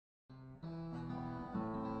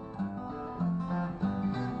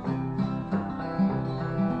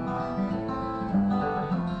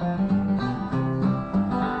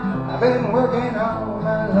been working all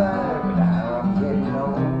my life, but now I'm getting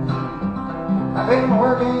old. I've been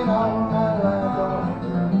working all my life,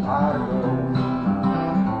 don't far to go.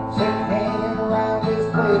 Sitting hanging around this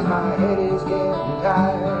place, my head is getting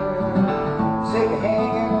tired. Sick of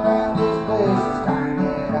hanging around this place, it's time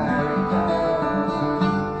that I retire.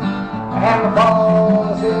 And my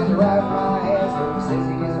boss is right my ass, but he says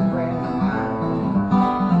he is a friend of mine.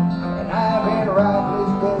 And I've been riding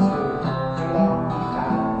this desk for too long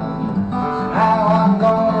time. So now I'm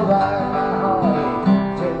gonna ride my Harley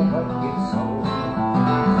till the butt gets old. I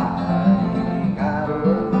ain't gotta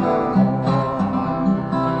work no more.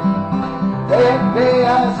 That day I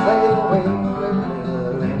slaved away with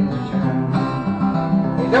little in the town.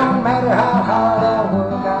 It don't matter how hard I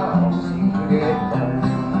work, I always seem to get burned.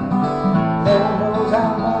 No one knows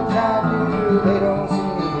how much I do, they don't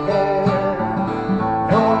seem to care.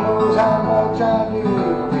 No one knows how much I do,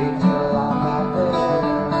 wait till I'm not there.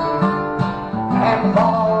 And the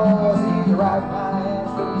boss, he's right my ass,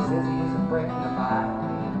 but he says he's a friend of mine.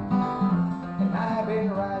 And I've been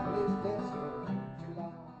riding this desk for too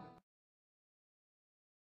long.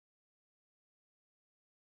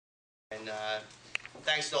 And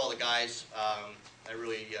thanks to all the guys. I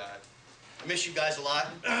really I miss you guys a lot,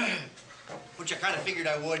 which I kind of figured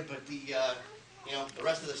I would, but the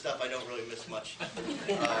rest of the stuff I don't really miss much.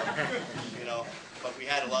 But we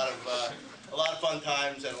had a lot of fun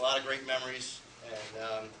times and a lot of great memories.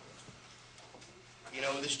 And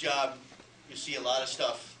this job, you see a lot of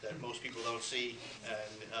stuff that most people don't see,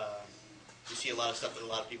 and you see a lot of stuff that a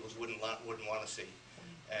lot of people wouldn't want to see.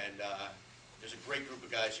 And there's a great group of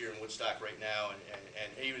guys here in Woodstock right now,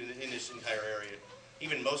 and even in this entire area.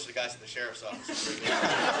 Even most of the guys at the sheriff's office.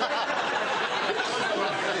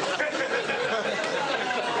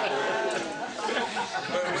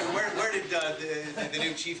 Where did the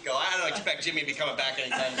new chief go? I don't expect Jimmy to be coming back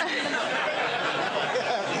anytime soon.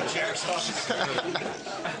 The sheriff's office.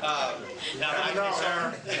 Never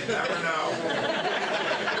know.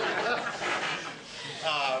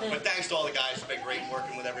 But thanks to all the guys. It's been great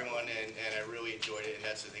working with everyone, and I really enjoyed it. And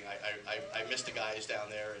that's the thing. I miss the guys down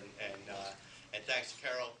there, and thanks to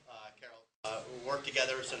Carol. We worked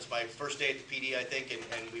together since my first day at the PD, I think,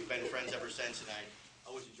 and we've been friends ever since. And I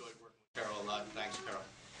always enjoyed working with Carol a lot. Thanks, Carol.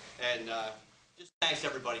 And just thanks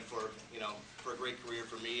everybody for a great career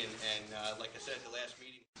for me. And like I said at the last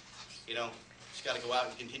meeting, just got to go out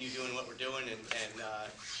and continue doing what we're doing, and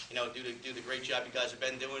do the great job you guys have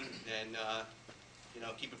been doing, and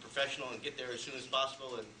keep it professional and get there as soon as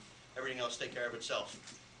possible, and everything else take care of itself.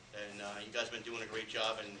 And you guys have been doing a great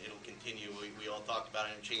job, and it'll continue. We all talked about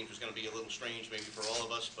it, and change was going to be a little strange maybe for all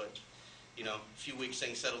of us, but a few weeks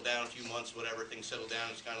things settle down, a few months, whatever, things settle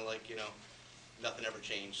down. It's kind of like nothing ever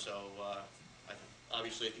changed. So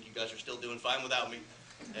obviously I think you guys are still doing fine without me,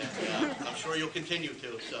 and I'm sure you'll continue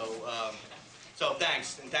to. So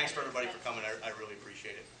thanks, and thanks for everybody for coming. I really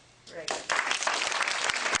appreciate it. Right.